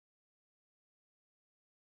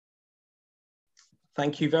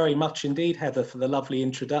Thank you very much indeed, Heather, for the lovely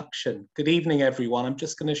introduction. Good evening, everyone. I'm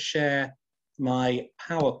just going to share my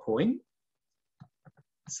PowerPoint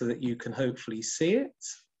so that you can hopefully see it.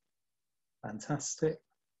 Fantastic.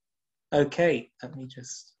 Okay, let me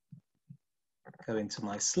just go into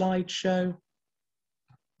my slideshow.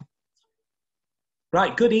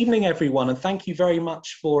 Right, good evening, everyone, and thank you very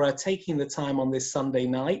much for taking the time on this Sunday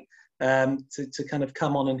night to kind of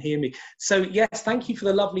come on and hear me. So yes, thank you for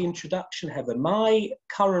the lovely introduction, Heather. My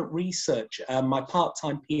current research, my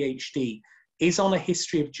part-time PhD, is on a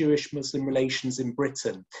history of Jewish-Muslim relations in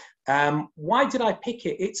Britain. Why did I pick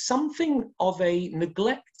it? It's something of a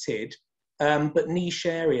neglected but niche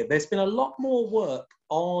area. There's been a lot more work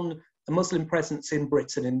on a Muslim presence in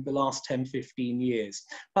Britain in the last 10, 15 years,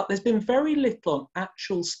 but there's been very little on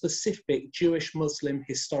actual specific Jewish-Muslim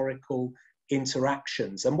historical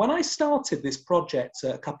interactions. And when I started this project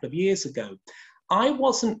a couple of years ago, I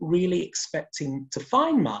wasn't really expecting to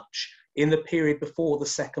find much in the period before the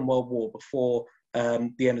Second World War, before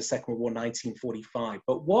the end of the Second World War, 1945.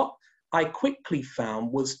 But what I quickly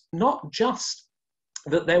found was not just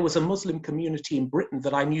that there was a Muslim community in Britain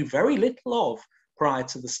that I knew very little of prior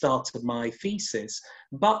to the start of my thesis,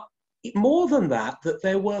 but more than that, that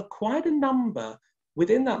there were quite a number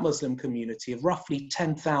within that Muslim community of roughly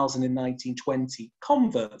 10,000 in 1920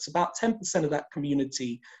 converts. About 10% of that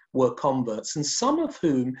community were converts, and some of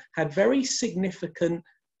whom had very significant,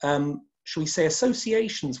 shall we say,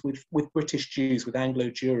 associations with British Jews, with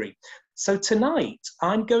Anglo-Jewry. So tonight,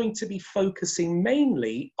 I'm going to be focusing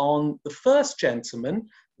mainly on the first gentleman,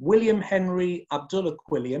 William Henry Abdullah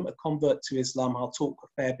Quilliam, a convert to Islam I'll talk a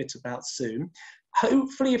fair bit about soon.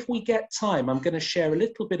 Hopefully, if we get time, I'm going to share a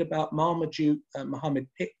little bit about Marmaduke Muhammad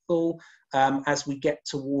Pickthall as we get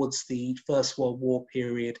towards the First World War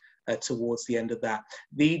period, towards the end of that.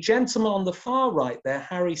 The gentleman on the far right there,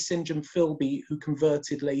 Harry St. John Philby, who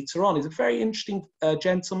converted later on, is a very interesting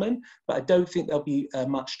gentleman, but I don't think there'll be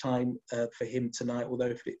much time for him tonight, although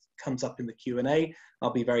if it comes up in the Q&A,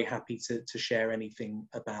 I'll be very happy to share anything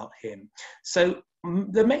about him. So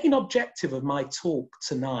the main objective of my talk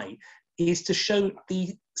tonight is to show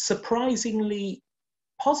the surprisingly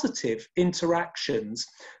positive interactions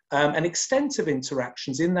and extensive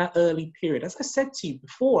interactions in that early period. As I said to you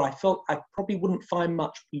before, I felt I probably wouldn't find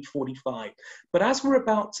much pre-45, but as we're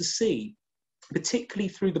about to see, particularly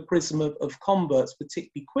through the prism of converts,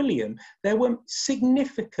 particularly Quilliam, there were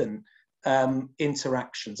significant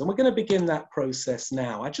interactions, and we're going to begin that process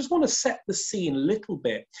now. I just want to set the scene a little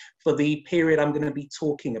bit for the period I'm going to be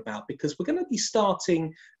talking about, because we're going to be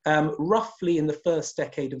starting roughly in the first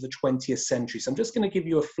decade of the 20th century. So I'm just going to give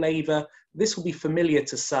you a flavour. This will be familiar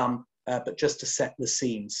to some, but just to set the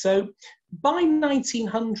scene. So by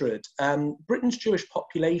 1900, Britain's Jewish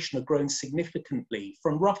population had grown significantly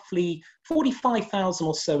from roughly 45,000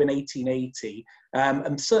 or so in 1880,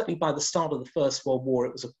 and certainly by the start of the First World War,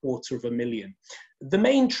 it was 250,000. The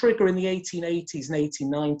main trigger in the 1880s and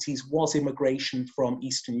 1890s was immigration from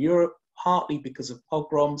Eastern Europe, partly because of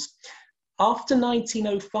pogroms. After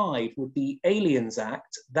 1905, with the Aliens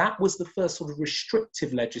Act, that was the first sort of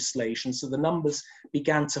restrictive legislation, so the numbers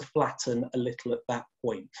began to flatten a little at that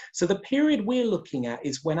point. So the period we're looking at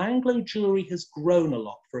is when Anglo-Jewry has grown a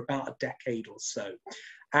lot for about a decade or so.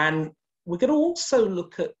 And we're going to also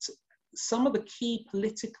look at some of the key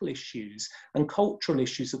political issues and cultural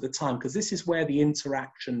issues at the time, because this is where the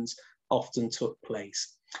interactions often took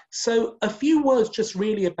place. So a few words just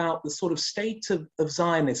really about the sort of state of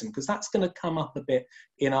Zionism, because that's going to come up a bit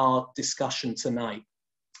in our discussion tonight.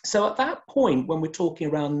 So at that point, when we're talking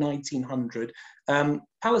around 1900,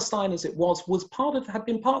 Palestine as it was had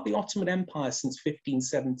been part of the Ottoman Empire since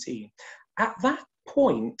 1517. At that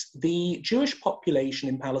point, the Jewish population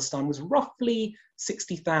in Palestine was roughly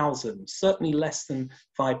 60,000, certainly less than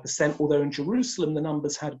 5%, although in Jerusalem, the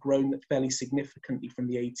numbers had grown fairly significantly from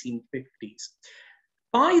the 1850s.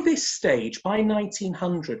 By this stage, by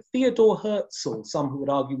 1900, Theodor Herzl, some who would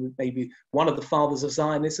argue maybe one of the fathers of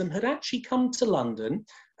Zionism, had actually come to London,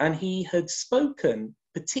 and he had spoken,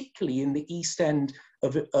 particularly in the East End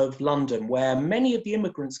of London, where many of the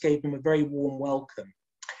immigrants gave him a very warm welcome.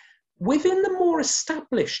 Within the more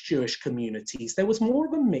established Jewish communities, there was more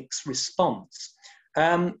of a mixed response.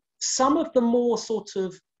 Some of the more sort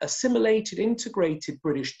of assimilated, integrated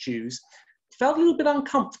British Jews felt a little bit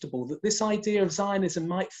uncomfortable that this idea of Zionism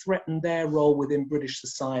might threaten their role within British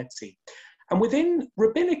society. And within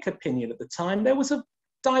rabbinic opinion at the time, there was a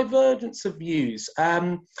divergence of views.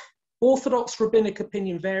 Orthodox rabbinic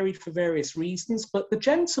opinion varied for various reasons, but the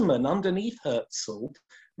gentleman underneath Herzl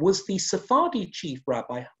was the Sephardi chief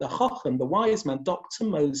rabbi, the Chacham, the wise man, Dr.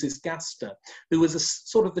 Moses Gaster, who was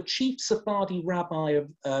sort of the chief Sephardi rabbi of,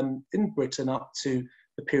 in Britain up to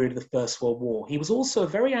the period of the First World War. He was also a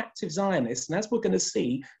very active Zionist, and as we're going to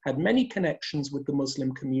see, had many connections with the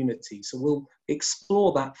Muslim community. So we'll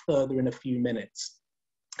explore that further in a few minutes.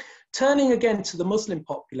 Turning again to the Muslim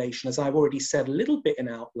population, as I've already said a little bit in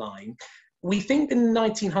outline, we think in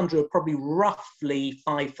 1900 probably roughly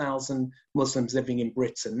 5,000 Muslims living in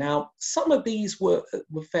Britain. Now, some of these were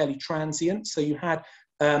fairly transient. So you had,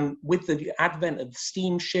 with the advent of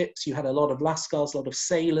steamships, you had a lot of lascars, a lot of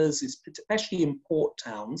sailors, especially in port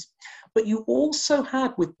towns. But you also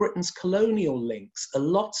had, with Britain's colonial links, a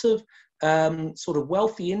lot of sort of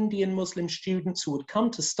wealthy Indian Muslim students who would come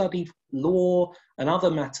to study law and other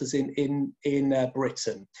matters in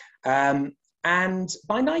Britain. And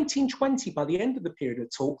by 1920, by the end of the period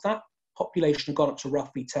of talk, that population had gone up to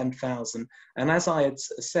roughly 10,000. And as I had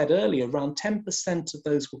said earlier, around 10% of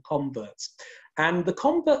those were converts. And the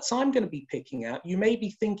converts I'm going to be picking out, you may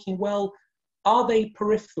be thinking, well, are they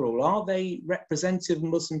peripheral? Are they representative of the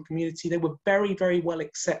Muslim community? They were very, very well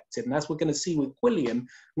accepted. And as we're going to see with Quilliam,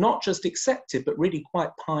 not just accepted, but really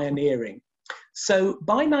quite pioneering. So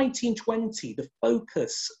by 1920, the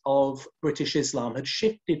focus of British Islam had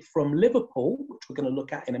shifted from Liverpool, which we're going to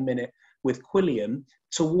look at in a minute with Quilliam,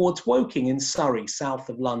 towards Woking in Surrey, south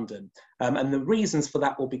of London. And the reasons for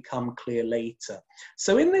that will become clear later.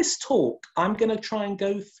 So in this talk, I'm going to try and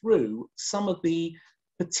go through some of the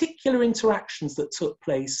particular interactions that took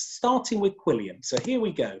place, starting with Quilliam. So here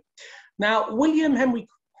we go. Now, William Henry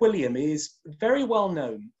Quilliam is very well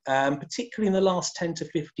known, particularly in the last 10 to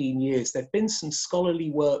 15 years. There have been some scholarly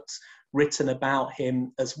works written about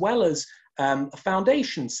him, as well as a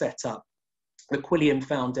foundation set up, the Quilliam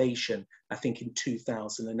Foundation, I think in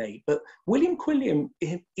 2008. But William Quilliam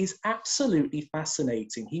is absolutely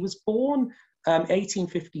fascinating. He was born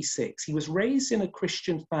 1856. He was raised in a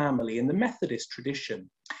Christian family in the Methodist tradition.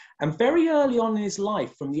 And very early on in his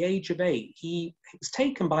life, from the age of 8, he was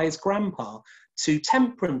taken by his grandpa to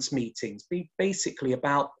temperance meetings, basically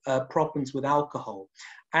about problems with alcohol.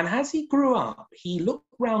 And as he grew up, he looked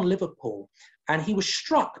around Liverpool and he was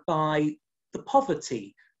struck by the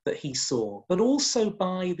poverty that he saw, but also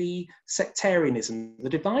by the sectarianism, the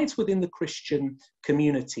divides within the Christian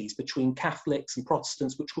communities between Catholics and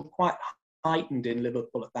Protestants, which were quite heightened in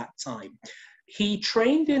Liverpool at that time. He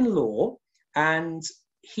trained in law, and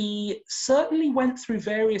he certainly went through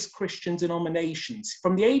various Christian denominations.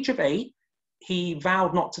 From the age of 8, he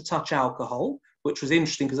vowed not to touch alcohol, which was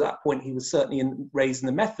interesting because at that point he was certainly raised in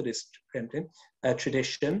the Methodist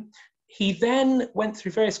tradition. He then went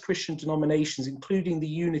through various Christian denominations, including the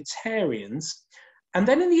Unitarians. And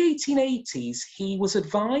then in the 1880s, he was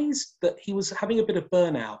advised that he was having a bit of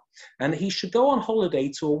burnout and he should go on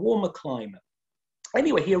holiday to a warmer climate.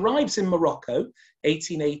 Anyway, he arrives in Morocco,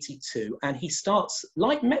 1882, and he starts,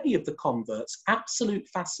 like many of the converts, absolute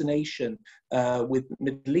fascination with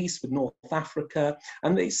Middle East, with North Africa.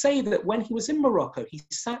 And they say that when he was in Morocco, he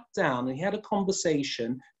sat down and he had a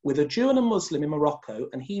conversation with a Jew and a Muslim in Morocco,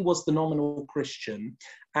 and he was the nominal Christian.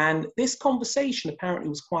 And this conversation apparently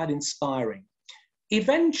was quite inspiring.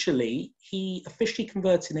 Eventually, he officially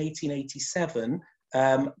converted in 1887,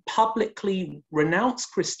 publicly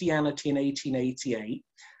renounced Christianity in 1888,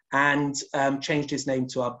 and changed his name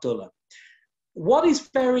to Abdullah. What is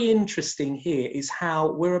very interesting here is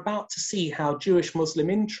how we're about to see how Jewish-Muslim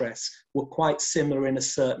interests were quite similar in a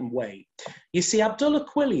certain way. You see, Abdullah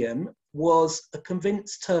Quilliam was a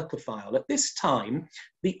convinced Turkophile. At this time,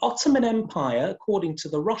 the Ottoman Empire, according to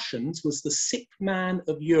the Russians, was the sick man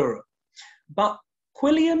of Europe. But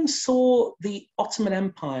Quilliam saw the Ottoman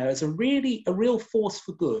Empire as a real force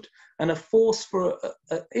for good, and a force for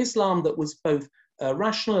Islam that was both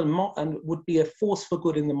rational and would be a force for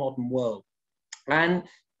good in the modern world. And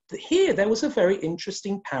here there was a very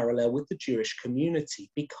interesting parallel with the Jewish community,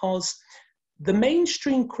 because the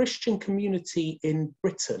mainstream Christian community in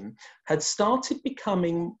Britain had started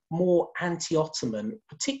becoming more anti-Ottoman,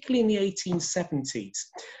 particularly in the 1870s.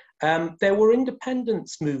 There were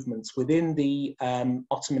independence movements within the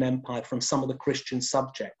Ottoman Empire from some of the Christian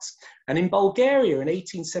subjects. And in Bulgaria in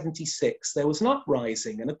 1876, there was an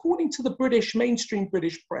uprising. And according to the mainstream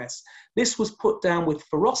British press, this was put down with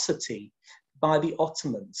ferocity by the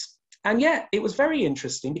Ottomans. And yet it was very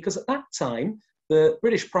interesting because at that time, the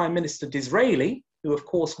British Prime Minister Disraeli, who of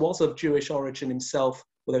course was of Jewish origin himself,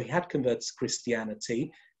 although he had converted to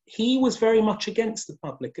Christianity, he was very much against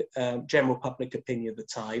the general public opinion at the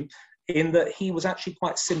time, in that he was actually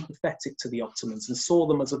quite sympathetic to the Ottomans and saw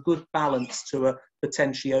them as a good balance to a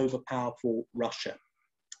potentially overpowerful Russia.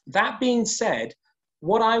 That being said,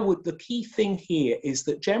 the key thing here is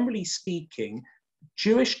that generally speaking,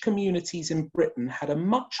 Jewish communities in Britain had a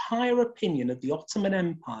much higher opinion of the Ottoman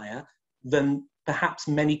Empire than perhaps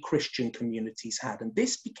many Christian communities had. And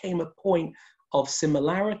this became a point of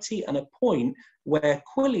similarity and a point where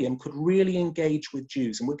Quilliam could really engage with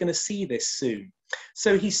Jews. And we're going to see this soon.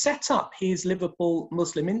 So he set up his Liverpool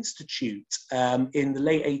Muslim Institute in the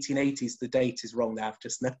late 1880s. The date is wrong there, I've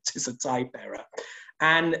just noticed a type error.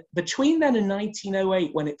 And between then and 1908,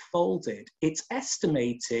 when it folded, it's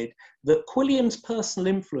estimated that Quilliam's personal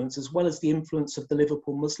influence, as well as the influence of the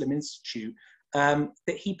Liverpool Muslim Institute,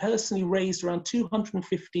 that he personally raised around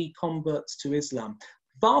 250 converts to Islam.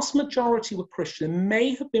 Vast majority were Christian. There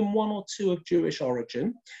may have been one or two of Jewish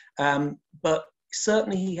origin, but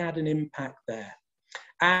certainly he had an impact there.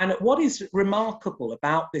 And what is remarkable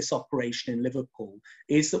about this operation in Liverpool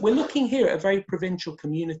is that we're looking here at a very provincial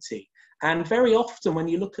community. And very often when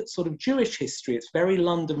you look at sort of Jewish history, it's very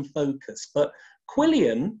London focused. But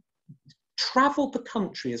Quilliam traveled the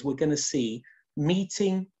country, as we're going to see,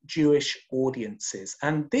 meeting Jewish audiences.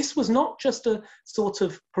 And this was not just a sort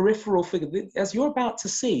of peripheral figure. As you're about to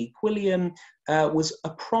see, Quilliam was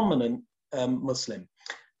a prominent Muslim.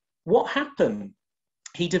 What happened?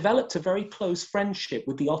 He developed a very close friendship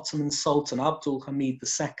with the Ottoman Sultan, Abdul Hamid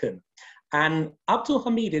II. And Abdul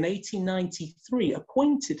Hamid in 1893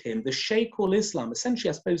 appointed him the Sheikh al-Islam, essentially,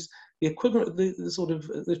 I suppose, the equivalent of the sort of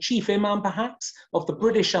the chief imam, perhaps, of the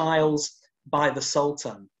British Isles by the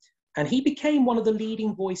Sultan. And he became one of the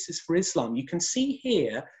leading voices for Islam. You can see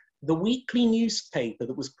here the weekly newspaper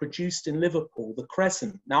that was produced in Liverpool, the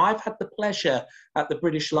Crescent. Now, I've had the pleasure at the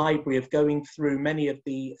British Library of going through many of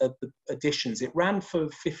the editions. It ran for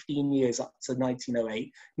 15 years up to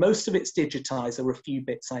 1908. Most of it's digitized. There were a few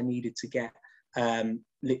bits I needed to get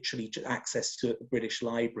literally access to at the British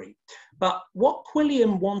Library. But what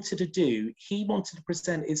Quilliam wanted to do, he wanted to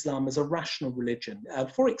present Islam as a rational religion.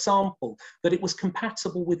 For example, that it was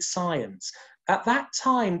compatible with science. At that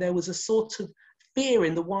time, there was a sort of fear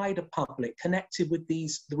in the wider public connected with the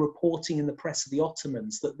reporting in the press of the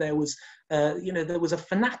Ottomans that there was, there was a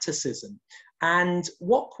fanaticism. And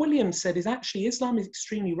what Quilliam said is actually Islam is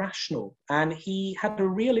extremely rational, and he had a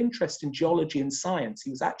real interest in geology and science.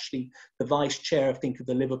 He was actually the vice chair, I think, of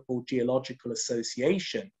the Liverpool Geological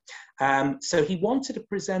Association. So he wanted to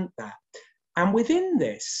present that. And within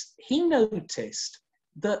this, he noticed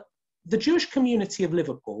that the Jewish community of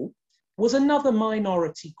Liverpool was another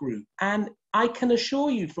minority group. And I can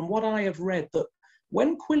assure you from what I have read that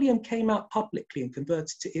when Quilliam came out publicly and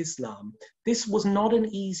converted to Islam, this was not an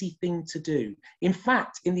easy thing to do. In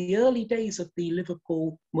fact, in the early days of the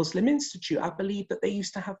Liverpool Muslim Institute, I believe that they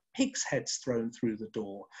used to have pigs' heads thrown through the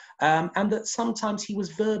door, and that sometimes he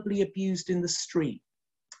was verbally abused in the street.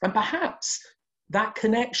 And perhaps that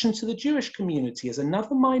connection to the Jewish community as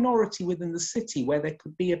another minority within the city where there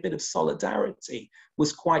could be a bit of solidarity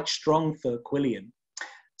was quite strong for Quilliam.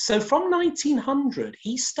 So from 1900,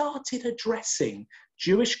 he started addressing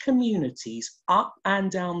Jewish communities up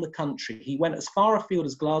and down the country. He went as far afield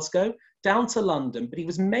as Glasgow, down to London, but he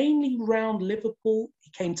was mainly around Liverpool.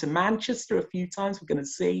 He came to Manchester a few times, we're going to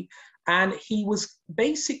see. And he was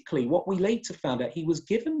basically, what we later found out, he was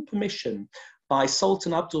given permission by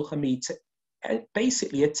Sultan Abdul Hamid to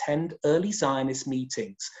basically attend early Zionist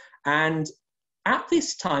meetings. And at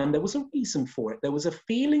this time, there was a reason for it. There was a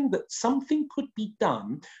feeling that something could be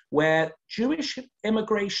done where Jewish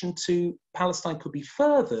immigration to Palestine could be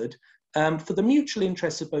furthered for the mutual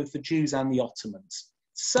interests of both the Jews and the Ottomans.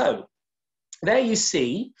 So there you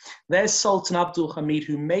see, there's Sultan Abdul Hamid,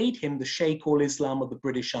 who made him the Sheikh al-Islam of the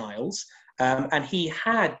British Isles. And he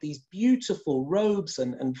had these beautiful robes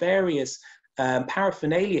and various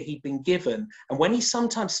paraphernalia he'd been given. And when he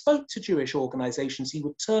sometimes spoke to Jewish organizations, he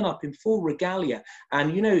would turn up in full regalia.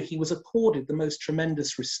 And, he was accorded the most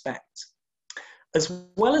tremendous respect. As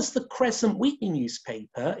well as the Crescent weekly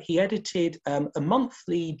newspaper, he edited a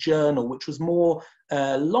monthly journal, which was more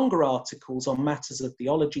longer articles on matters of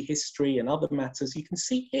theology, history, and other matters. You can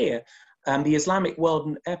see here the Islamic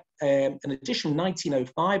World, an edition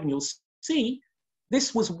 1905, and you'll see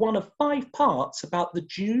this was one of 5 parts about the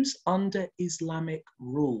Jews under Islamic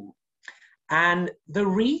rule. And the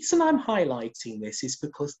reason I'm highlighting this is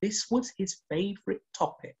because this was his favorite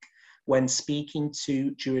topic when speaking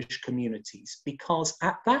to Jewish communities, because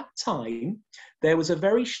at that time, there was a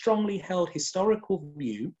very strongly held historical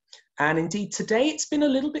view. And indeed, today it's been a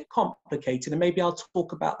little bit complicated, and maybe I'll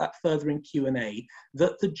talk about that further in Q&A,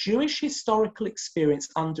 that the Jewish historical experience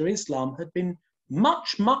under Islam had been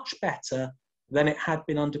much, much better than it had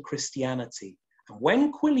been under Christianity. And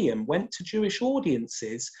when Quilliam went to Jewish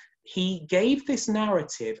audiences, he gave this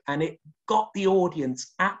narrative and it got the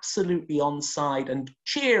audience absolutely on side and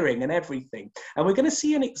cheering and everything. And we're going to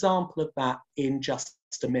see an example of that in just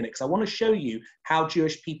a minute, because I want to show you how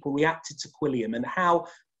Jewish people reacted to Quilliam and how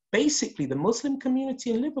basically the Muslim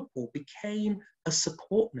community in Liverpool became a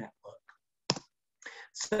support network.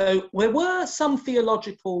 So there were some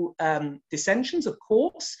theological dissensions, of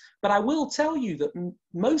course, but I will tell you that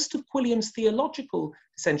most of Quilliam's theological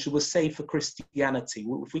dissension was saved for Christianity.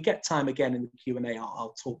 If we get time again in the Q&A,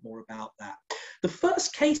 I'll talk more about that. The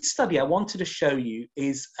first case study I wanted to show you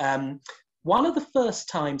is one of the first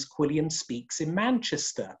times Quilliam speaks in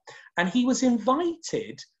Manchester, and he was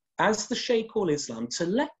invited as the Sheikh al-Islam to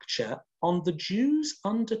lecture on the Jews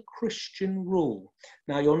under Christian rule.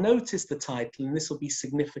 Now you'll notice the title, and this will be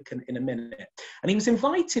significant in a minute. And he was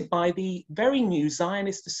invited by the very new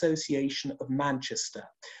Zionist Association of Manchester.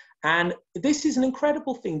 And this is an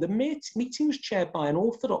incredible thing. The meeting was chaired by an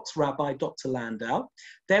Orthodox rabbi, Dr. Landau.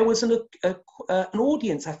 There was an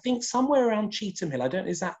audience, I think somewhere around Cheetham Hill, I don't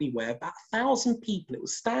know exactly where, about 1,000 people. It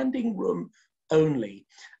was standing room only.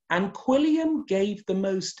 And Quilliam gave the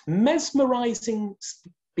most mesmerizing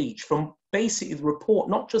speech from basically the report,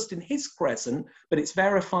 not just in his present, but it's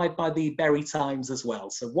verified by the Bury Times as well.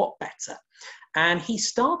 So what better? And he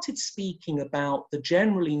started speaking about the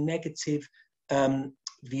generally negative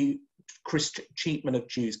treatment of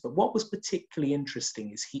Jews. But what was particularly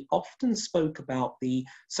interesting is he often spoke about the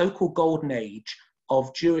so-called golden age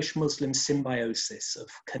of Jewish-Muslim symbiosis, of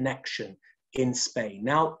connection in Spain.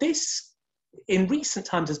 Now, this in recent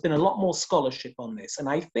times, there's been a lot more scholarship on this. And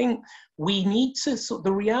I think we need to,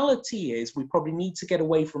 the reality is we probably need to get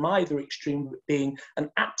away from either extreme being an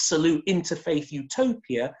absolute interfaith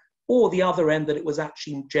utopia, or the other end that it was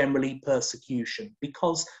actually generally persecution,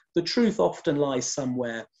 because the truth often lies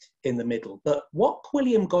somewhere in the middle. But what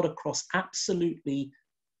Quilliam got across absolutely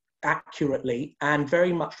accurately and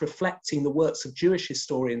very much reflecting the works of Jewish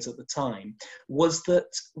historians at the time was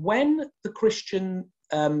that when the Christian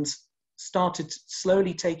started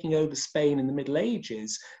slowly taking over Spain in the Middle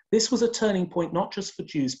Ages, this was a turning point not just for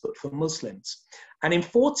Jews, but for Muslims. And in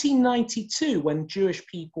 1492, when Jewish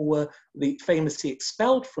people were famously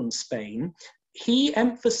expelled from Spain, he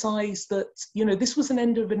emphasized that, you know, this was an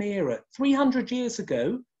end of an era. 300 years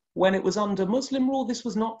ago, when it was under Muslim rule, this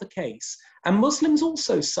was not the case. And Muslims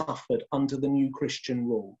also suffered under the new Christian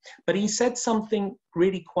rule. But he said something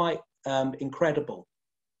really quite incredible.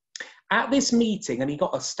 At this meeting, and he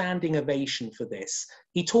got a standing ovation for this,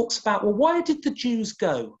 he talks about, well, why did the Jews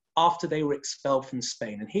go after they were expelled from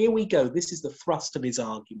Spain? And here we go. This is the thrust of his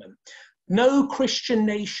argument. No Christian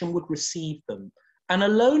nation would receive them. And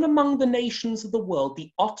alone among the nations of the world,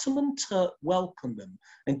 the Ottoman Turk welcomed them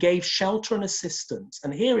and gave shelter and assistance.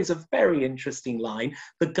 And here is a very interesting line.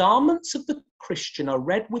 The garments of the Christian are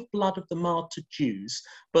red with blood of the martyred Jews,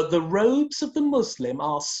 but the robes of the Muslim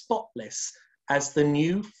are spotless as the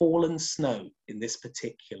new fallen snow in this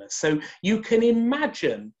particular. So you can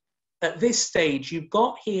imagine at this stage, you've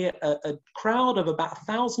got here a crowd of about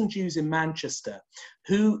 1,000 Jews in Manchester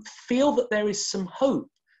who feel that there is some hope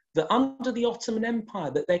that under the Ottoman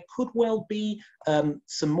Empire, that there could well be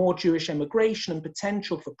some more Jewish emigration and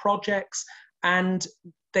potential for projects. And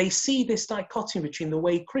they see this dichotomy between the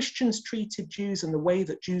way Christians treated Jews and the way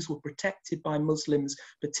that Jews were protected by Muslims,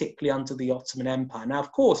 particularly under the Ottoman Empire. Now,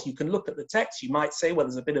 of course, you can look at the text, you might say, well,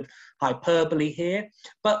 there's a bit of hyperbole here,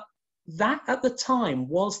 but that at the time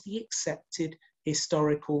was the accepted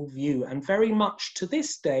historical view. And very much to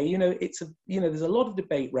this day, you know, there's a lot of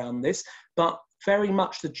debate around this, but very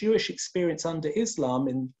much the Jewish experience under Islam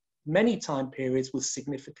in many time periods was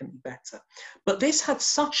significantly better. But this had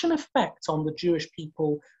such an effect on the Jewish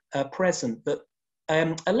people present that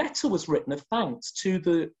a letter was written of thanks to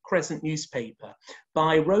the Crescent newspaper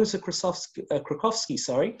by Rosa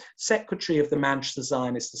Krakowski, secretary of the Manchester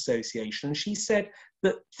Zionist Association. And she said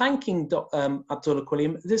that thanking Abdullah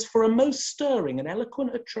Quilliam this for a most stirring and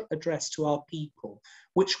eloquent address to our people,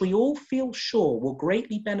 which we all feel sure will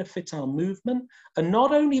greatly benefit our movement, and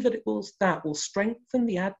not only that will strengthen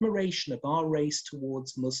the admiration of our race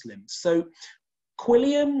towards Muslims. So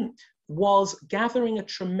Quilliam was gathering a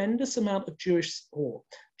tremendous amount of Jewish support.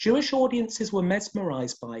 Jewish audiences were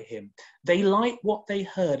mesmerized by him. They liked what they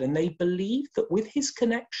heard, and they believed that with his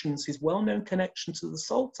connections, his well-known connection to the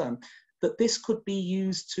Sultan, that this could be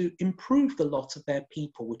used to improve the lot of their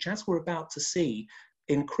people, which, as we're about to see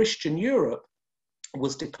in Christian Europe,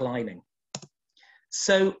 was declining.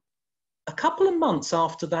 So a couple of months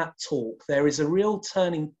after that talk, there is a real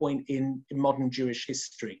turning point in modern Jewish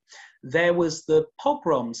history. There was the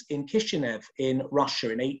pogroms in Kishinev in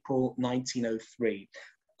Russia in April 1903.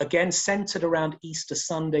 again centered around Easter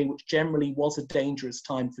Sunday, which generally was a dangerous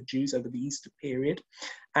time for Jews over the Easter period.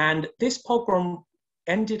 And this pogrom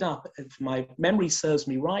ended up, if my memory serves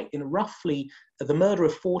me right, in roughly the murder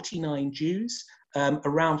of 49 Jews.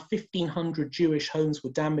 Around 1,500 Jewish homes were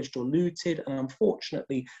damaged or looted, and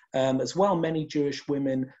unfortunately, as well, many Jewish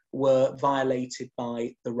women were violated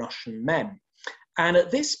by the Russian men. And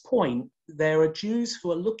at this point, there are Jews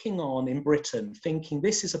who are looking on in Britain thinking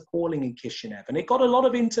this is appalling in Kishinev. And it got a lot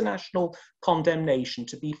of international condemnation,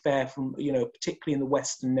 to be fair, from, particularly in the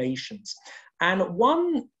Western nations. And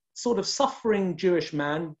one sort of suffering Jewish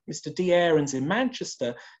man, Mr. D. Ahrens in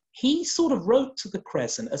Manchester, he sort of wrote to the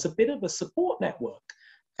Crescent as a bit of a support network.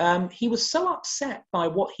 He was so upset by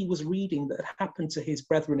what he was reading that had happened to his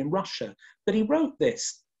brethren in Russia that he wrote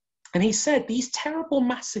this. And he said, these terrible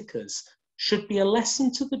massacres should be a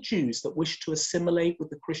lesson to the Jews that wish to assimilate with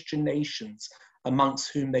the Christian nations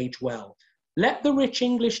amongst whom they dwell. Let the rich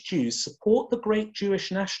English Jews support the great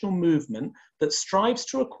Jewish national movement that strives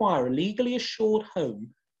to acquire a legally assured home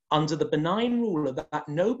under the benign rule of that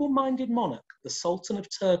noble-minded monarch, the Sultan of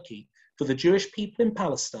Turkey, for the Jewish people in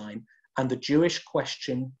Palestine, and the Jewish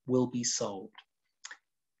question will be solved.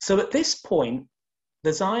 So at this point,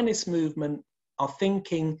 the Zionist movement are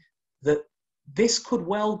thinking that this could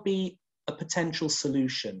well be a potential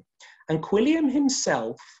solution. And Quilliam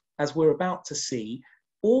himself, as we're about to see,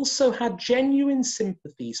 also had genuine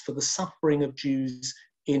sympathies for the suffering of Jews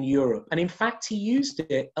in Europe. And in fact, he used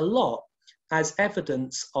it a lot as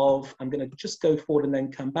evidence of, I'm going to just go forward and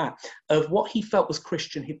then come back, of what he felt was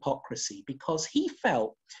Christian hypocrisy, because he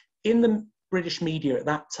felt in the British media at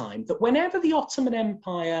that time that whenever the Ottoman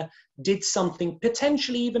Empire did something,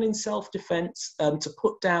 potentially even in self-defense, to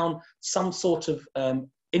put down some sort of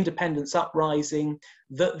independence uprising,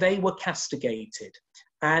 that they were castigated.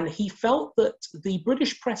 And he felt that the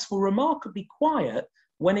British press were remarkably quiet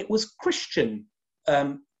when it was Christian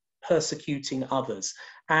persecuting others.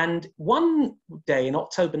 And one day in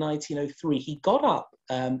October 1903, he got up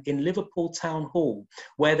in Liverpool Town Hall,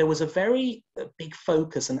 where there was a very big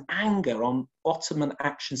focus and anger on Ottoman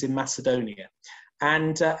actions in Macedonia.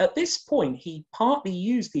 And at this point, he partly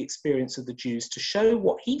used the experience of the Jews to show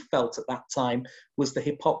what he felt at that time was the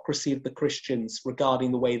hypocrisy of the Christians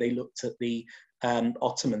regarding the way they looked at the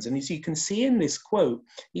Ottomans. And as you can see in this quote,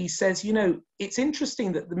 he says, it's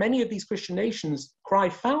interesting that many of these Christian nations cry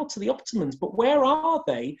foul to the Ottomans, but where are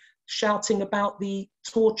they shouting about the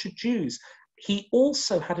tortured Jews? He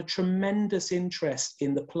also had a tremendous interest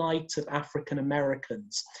in the plight of African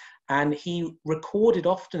Americans. And he recorded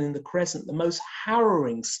often in the Crescent the most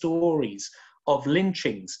harrowing stories of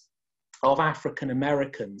lynchings of African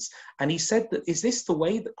Americans. And he said that, is this the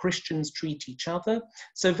way that Christians treat each other?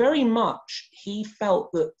 So very much he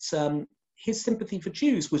felt that his sympathy for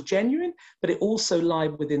Jews was genuine, but it also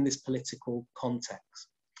lied within this political context.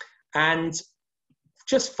 And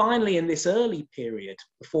just finally in this early period,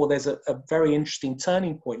 before there's a very interesting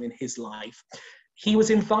turning point in his life, he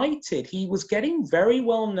was invited, he was getting very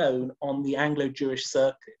well known on the Anglo-Jewish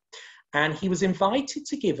circuit, and he was invited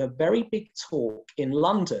to give a very big talk in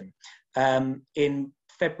London in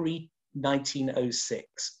February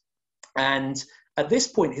 1906. And at this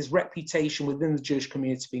point, his reputation within the Jewish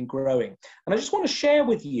community had been growing. And I just want to share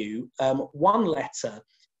with you one letter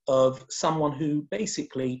of someone who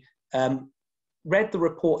basically read the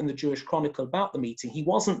report in the Jewish Chronicle about the meeting. He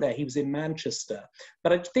wasn't there, he was in Manchester.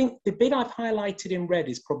 But I think the bit I've highlighted in red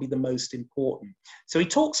is probably the most important. So he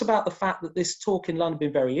talks about the fact that this talk in London had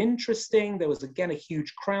been very interesting. There was, again, a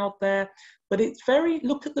huge crowd there. But it's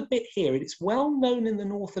look at the bit here. It's well known in the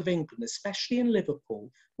north of England, especially in Liverpool,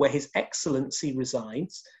 where His Excellency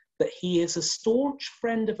resides, that he is a staunch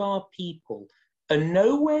friend of our people. And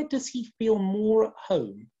nowhere does he feel more at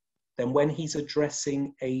home than when he's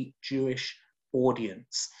addressing a Jewish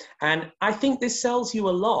audience. And I think this tells you a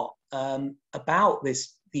lot about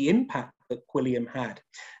the impact that Quilliam had.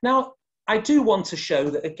 Now, I do want to show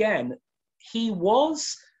that, again, he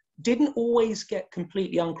didn't always get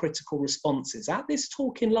completely uncritical responses. At this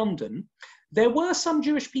talk in London, there were some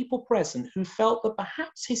Jewish people present who felt that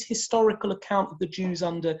perhaps his historical account of the Jews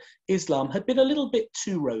under Islam had been a little bit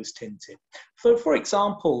too rose-tinted. For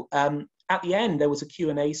example, at the end, there was a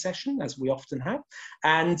Q&A session, as we often have,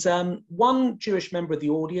 and one Jewish member of the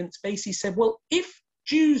audience basically said, well, if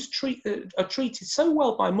Jews are treated so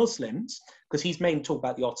well by Muslims, because he's mainly talking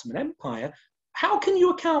about the Ottoman Empire, how can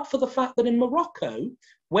you account for the fact that in Morocco,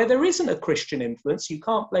 where there isn't a Christian influence, you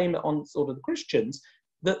can't blame it on sort of the Christians,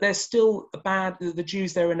 that there's still the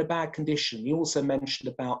Jews there in a bad condition? He also mentioned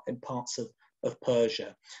about in parts of of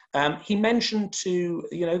Persia. He mentioned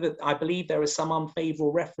that I believe there are some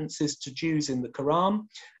unfavorable references to Jews in the Quran.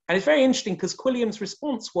 And it's very interesting because Quilliam's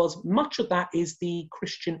response was much of that is the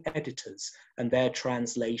Christian editors and their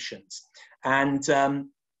translations. And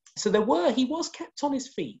so he was kept on his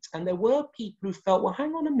feet, and there were people who felt, well,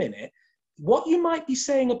 hang on a minute, what you might be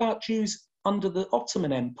saying about Jews under the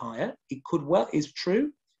Ottoman Empire, is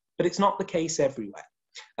true, but it's not the case everywhere.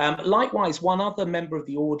 Likewise, one other member of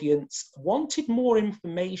the audience wanted more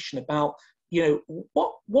information about,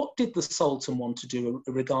 what did the Sultan want to do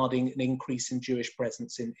regarding an increase in Jewish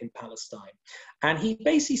presence in Palestine? And he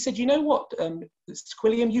basically said, you know what,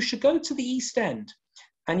 Quilliam, you should go to the East End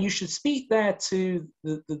and you should speak there to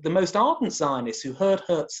the most ardent Zionists who heard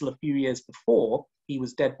Herzl a few years before. He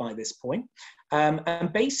was dead by this point.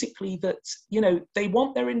 And basically that, they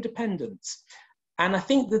want their independence. And I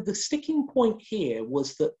think that the sticking point here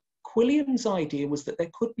was that Quilliam's idea was that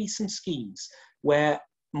there could be some schemes where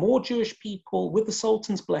more Jewish people, with the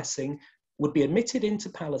Sultan's blessing, would be admitted into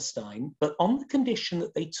Palestine, but on the condition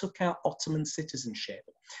that they took out Ottoman citizenship.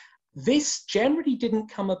 This generally didn't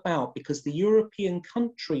come about because the European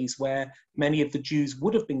countries where many of the Jews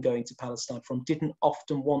would have been going to Palestine from didn't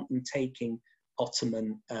often want them taking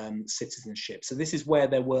Ottoman citizenship. So this is where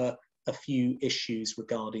there were a few issues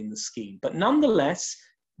regarding the scheme. But nonetheless,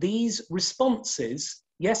 these responses,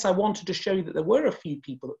 yes, I wanted to show you that there were a few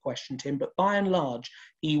people that questioned him, but by and large,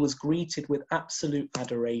 he was greeted with absolute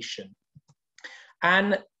adoration.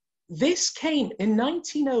 And this came in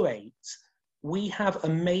 1908. We have a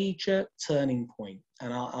major turning point,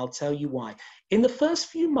 and I'll tell you why. In the first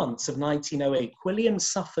few months of 1908, Quilliam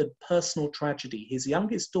suffered personal tragedy. His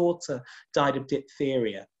youngest daughter died of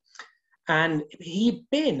diphtheria. And he'd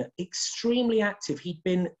been extremely active. He'd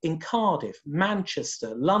been in Cardiff,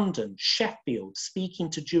 Manchester, London, Sheffield,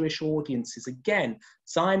 speaking to Jewish audiences, again,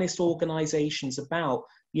 Zionist organizations about,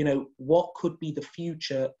 what could be the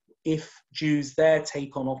future if Jews there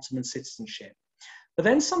take on Ottoman citizenship. But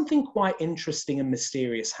then something quite interesting and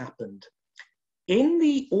mysterious happened. In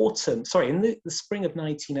the spring of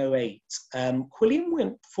 1908, Quilliam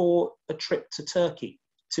went for a trip to Turkey,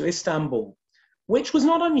 to Istanbul, which was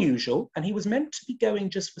not unusual, and he was meant to be going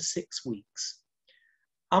just for 6 weeks.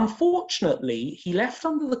 Unfortunately, he left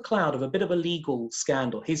under the cloud of a bit of a legal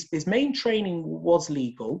scandal. His main training was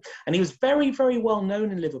legal, and he was very, very well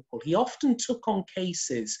known in Liverpool. He often took on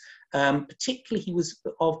cases, particularly he was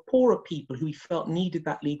of poorer people who he felt needed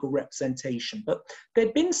that legal representation. But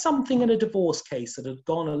there'd been something in a divorce case that had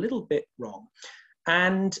gone a little bit wrong.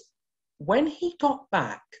 And when he got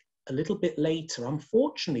back, a little bit later,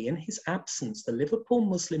 unfortunately, in his absence, the Liverpool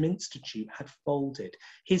Muslim Institute had folded.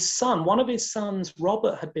 One of his sons,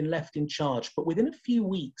 Robert, had been left in charge, but within a few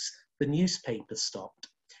weeks, the newspaper stopped.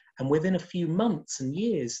 And within a few months and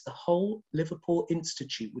years, the whole Liverpool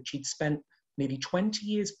Institute, which he'd spent nearly 20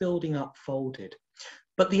 years building up, folded.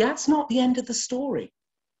 But that's not the end of the story,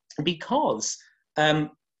 because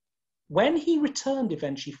when he returned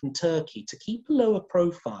eventually from Turkey to keep a lower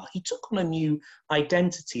profile, he took on a new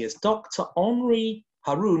identity as Dr. Henri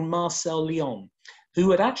Haroun Marcel Lyon,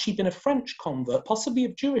 who had actually been a French convert, possibly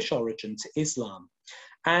of Jewish origin, to Islam.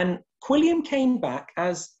 And Quilliam came back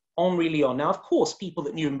as Henri Lyon. Now, of course, people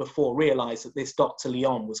that knew him before realized that this Dr.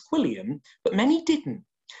 Lyon was Quilliam, but many didn't.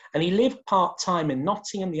 And he lived part-time in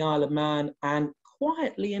Nottingham, the Isle of Man, and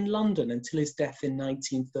quietly in London until his death in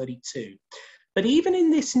 1932. But even in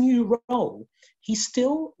this new role, he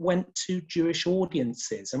still went to Jewish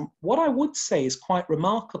audiences. And what I would say is quite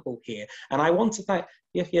remarkable here, and I want to thank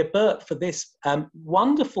Yahya Burt for this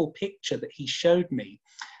wonderful picture that he showed me.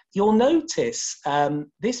 You'll notice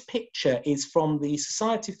this picture is from the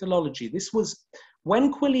Society of Philology. This was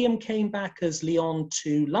when Quilliam came back as Lyon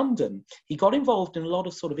to London. He got involved in a lot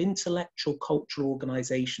of sort of intellectual cultural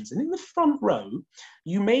organizations. And in the front row,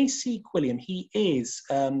 you may see Quilliam. He is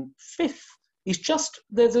fifth.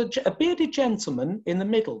 There's a bearded gentleman in the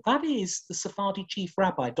middle. That is the Sephardi chief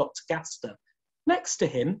rabbi, Dr. Gaster. Next to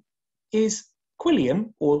him is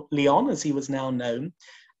Quilliam, or Lyon as he was now known.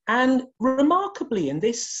 And remarkably, in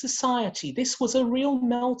this society, this was a real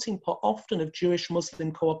melting pot, often of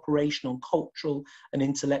Jewish-Muslim cooperation on cultural and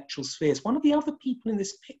intellectual spheres. One of the other people in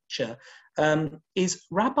this picture is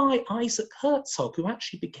Rabbi Isaac Herzog, who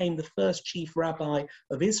actually became the first chief rabbi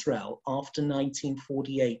of Israel after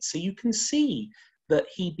 1948. So you can see that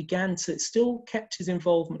he still kept his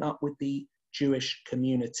involvement up with the Jewish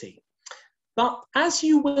community. But as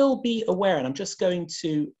you will be aware, and I'm just going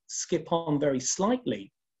to skip on very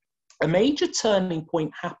slightly, a major turning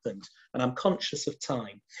point happened, and I'm conscious of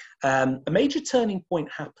time. A major turning point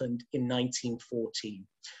happened in 1914.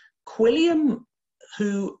 Quilliam,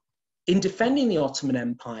 who in defending the Ottoman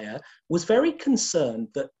Empire, was very concerned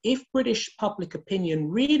that if British public opinion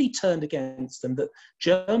really turned against them, that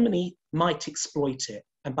Germany might exploit it.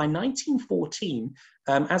 And by 1914,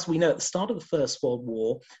 as we know, at the start of the First World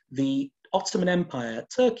War, the Ottoman Empire,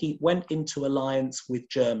 Turkey, went into alliance with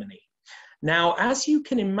Germany. Now, as you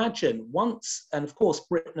can imagine, once, and of course,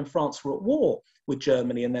 Britain and France were at war with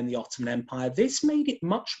Germany and then the Ottoman Empire, this made it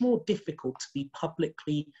much more difficult to be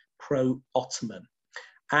publicly pro-Ottoman.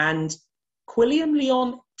 And Quilliam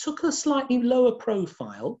Lyon took a slightly lower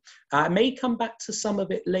profile. I may come back to some of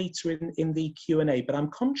it later in the Q&A, but I'm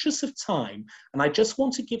conscious of time, and I just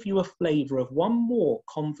want to give you a flavour of one more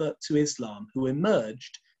convert to Islam who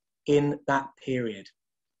emerged in that period.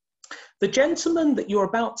 The gentleman that you're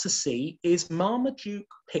about to see is Marmaduke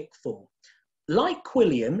Pickthall. Like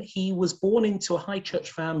Quilliam, he was born into a high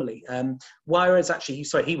church family, whereas actually,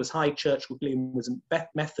 he was high church, Quilliam was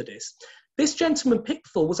Methodist. This gentleman,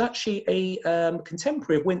 Pickthall, was actually a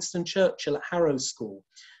contemporary of Winston Churchill at Harrow School.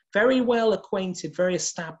 Very well acquainted, very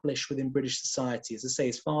established within British society. As I say,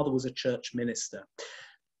 his father was a church minister.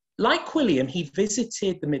 Like Quilliam, he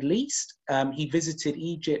visited the Middle East. He visited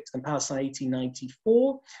Egypt and Palestine in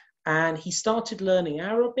 1894. And he started learning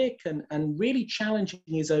Arabic and really challenging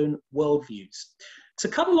his own worldviews. To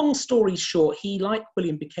cut a long story short, he, like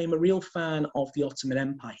Quilliam, became a real fan of the Ottoman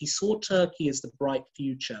Empire. He saw Turkey as the bright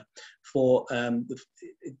future for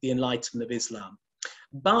the enlightenment of Islam.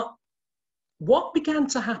 But what began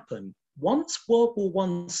to happen, once World War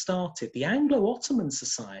I started, the Anglo-Ottoman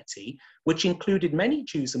Society, which included many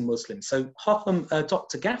Jews and Muslims, so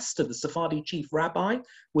Dr. Gaster, the Sephardi chief rabbi,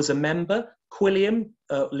 was a member. Quilliam,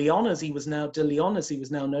 Lyon, as he was now, de Lyon, as he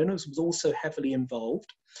was now known as, was also heavily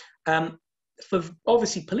involved. For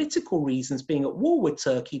obviously political reasons, being at war with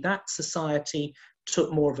Turkey, that society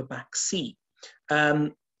took more of a back seat.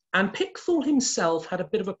 And Pickthall himself had a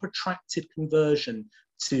bit of a protracted conversion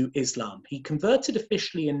to Islam. He converted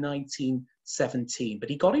officially in 1917, but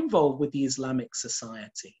he got involved with the Islamic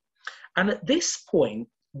Society. And at this point,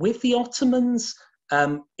 with the Ottomans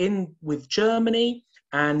with Germany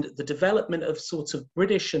and the development of sort of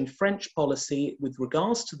British and French policy with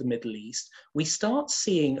regards to the Middle East, we start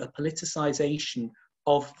seeing a politicization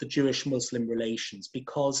of the Jewish-Muslim relations,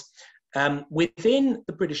 because within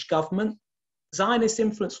the British government, Zionist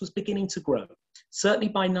influence was beginning to grow. Certainly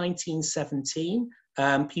by 1917,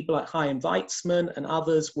 people like Chaim Weizmann and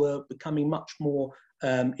others were becoming much more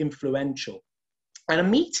influential. And a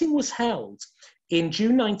meeting was held in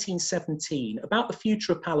June 1917 about the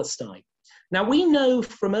future of Palestine. Now, we know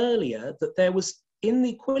from earlier that there was, in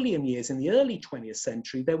the Quilliam years, in the early 20th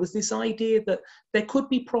century, there was this idea that there could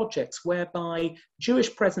be projects whereby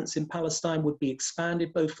Jewish presence in Palestine would be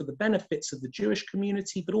expanded, both for the benefits of the Jewish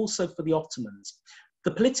community, but also for the Ottomans.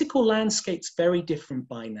 The political landscape's very different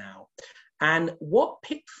by now. And what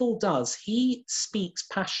Pickthall does, he speaks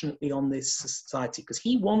passionately on this society because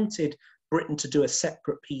he wanted Britain to do a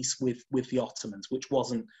separate peace with the Ottomans, which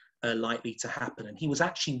wasn't likely to happen. And he was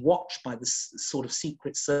actually watched by the sort of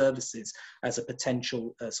secret services as a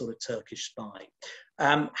potential sort of Turkish spy.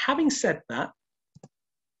 Having said that,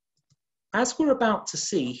 as we're about to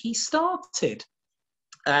see, he started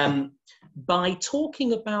by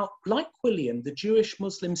talking about, like Quilliam, the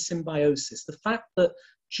Jewish-Muslim symbiosis, the fact that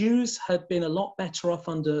Jews had been a lot better off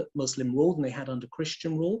under Muslim rule than they had under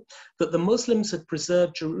Christian rule, that the Muslims had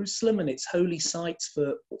preserved Jerusalem and its holy sites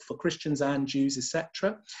for Christians and Jews,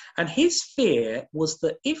 etc. And his fear was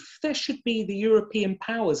that if there should be the European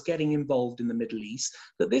powers getting involved in the Middle East,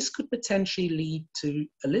 that this could potentially lead to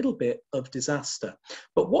a little bit of disaster.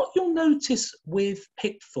 But what you'll notice with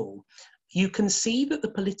Pickthall, you can see that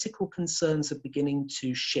the political concerns are beginning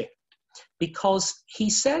to shift, because he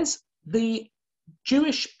says the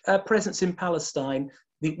Jewish presence in Palestine,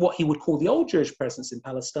 what he would call the old Jewish presence in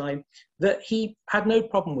Palestine, that he had no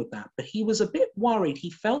problem with that. But he was a bit worried. He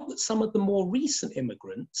felt that some of the more recent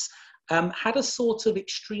immigrants had a sort of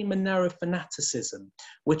extreme and narrow fanaticism,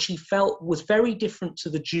 which he felt was very different to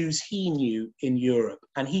the Jews he knew in Europe.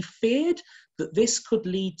 And he feared that this could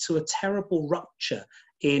lead to a terrible rupture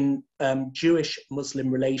in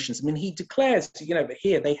Jewish-Muslim relations. I mean, he declares, but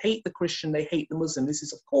here they hate the Christian, they hate the Muslim. This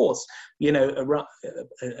is, of course,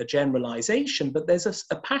 a generalization, but there's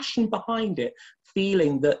a passion behind it,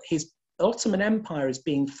 feeling that his Ottoman Empire is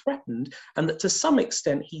being threatened, and that to some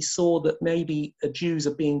extent he saw that maybe Jews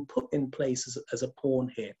are being put in place as a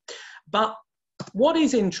pawn here. But what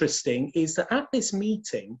is interesting is that at this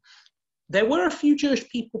meeting, there were a few Jewish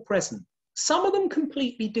people present. Some of them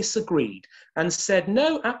completely disagreed and said,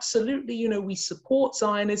 no, absolutely, you know, we support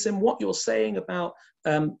Zionism. What you're saying about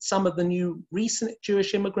some of the new recent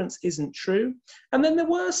Jewish immigrants isn't true. And then there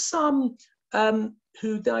were some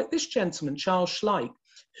who, like this gentleman, Charles Schleich,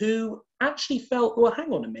 who actually felt, well,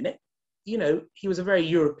 hang on a minute, you know, he was a very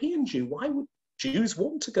European Jew. Why would Jews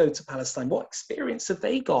want to go to Palestine? What experience have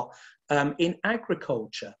they got in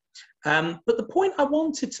agriculture? But the point I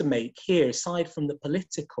wanted to make here, aside from the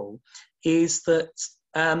political, is that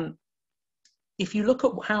if you look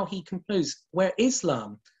at how he composed, where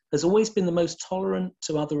Islam has always been the most tolerant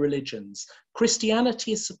to other religions,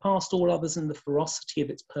 Christianity has surpassed all others in the ferocity of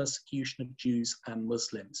its persecution of Jews and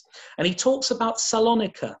Muslims. And he talks about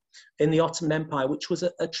Salonika in the Ottoman Empire, which was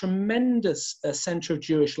a tremendous centre of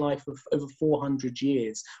Jewish life of over 400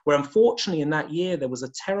 years, where unfortunately in that year there was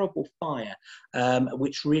a terrible fire,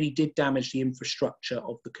 which really did damage the infrastructure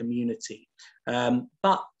of the community.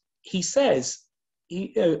 But he says,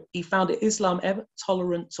 he found Islam ever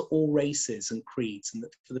tolerant to all races and creeds, and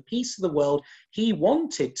that for the peace of the world, he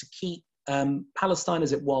wanted to keep Palestine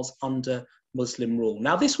as it was under Muslim rule.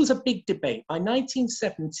 Now, this was a big debate. By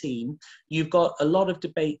 1917, you've got a lot of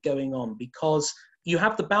debate going on because you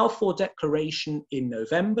have the Balfour Declaration in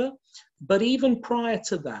November, but even prior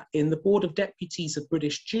to that, in the Board of Deputies of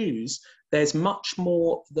British Jews, there's much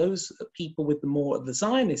more, those people with the more of the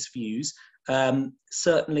Zionist views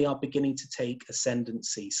certainly are beginning to take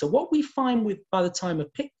ascendancy. So what we find with, by the time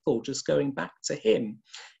of Pickthall, just going back to him,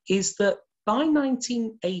 is that by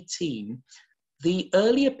 1918, the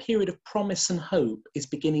earlier period of promise and hope is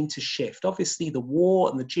beginning to shift. Obviously, the war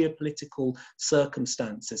and the geopolitical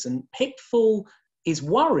circumstances. And Pickthall is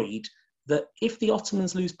worried that if the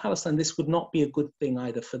Ottomans lose Palestine, this would not be a good thing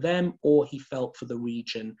either for them, or he felt for the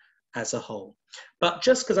region as a whole. But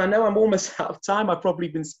just because I know I'm almost out of time, I've probably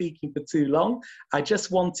been speaking for too long, I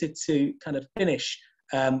just wanted to kind of finish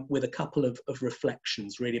with a couple of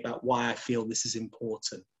reflections really about why I feel this is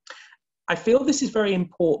important. I feel this is very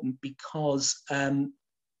important because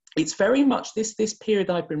it's very much this period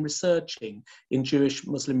I've been researching in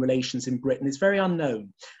Jewish-Muslim relations in Britain is very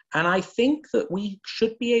unknown. And I think that we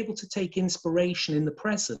should be able to take inspiration in the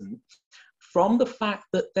present from the fact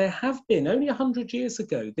that there have been, only 100 years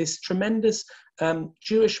ago, this tremendous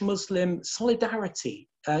Jewish-Muslim solidarity,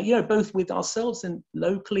 you know, both with ourselves and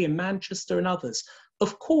locally in Manchester and others.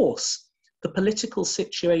 Of course, the political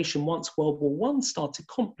situation once World War I started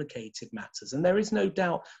complicated matters, and there is no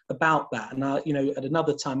doubt about that. And you know, at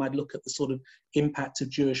another time, I'd look at the sort of impact of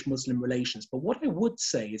Jewish-Muslim relations. But what I would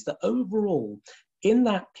say is that overall, in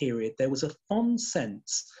that period, there was a fond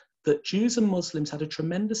sense that Jews and Muslims had a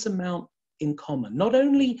tremendous amount in common. Not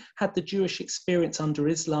only had the Jewish experience under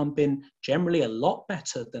Islam been generally a lot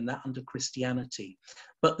better than that under Christianity,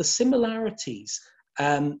 but the similarities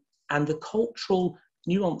and the cultural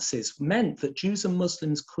nuances meant that Jews and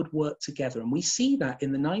Muslims could work together. And we see that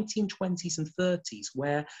in the 1920s and 30s,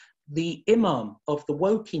 where the imam of the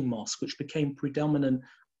Woking Mosque, which became predominant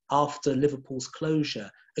after Liverpool's closure,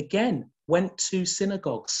 again went to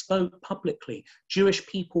synagogues, spoke publicly. Jewish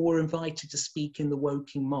people were invited to speak in the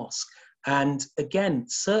Woking Mosque. And again,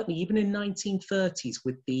 certainly even in 1930s,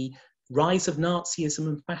 with the rise of Nazism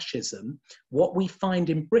and fascism, what we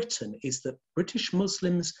find in Britain is that British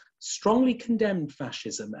Muslims strongly condemned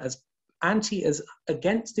fascism as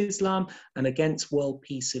against Islam and against world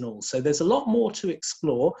peace in all. So there's a lot more to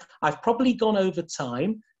explore. I've probably gone over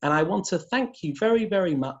time, and I want to thank you very,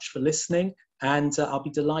 very much for listening, and I'll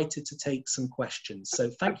be delighted to take some questions.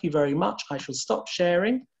 So thank you very much. I shall stop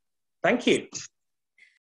sharing. Thank you.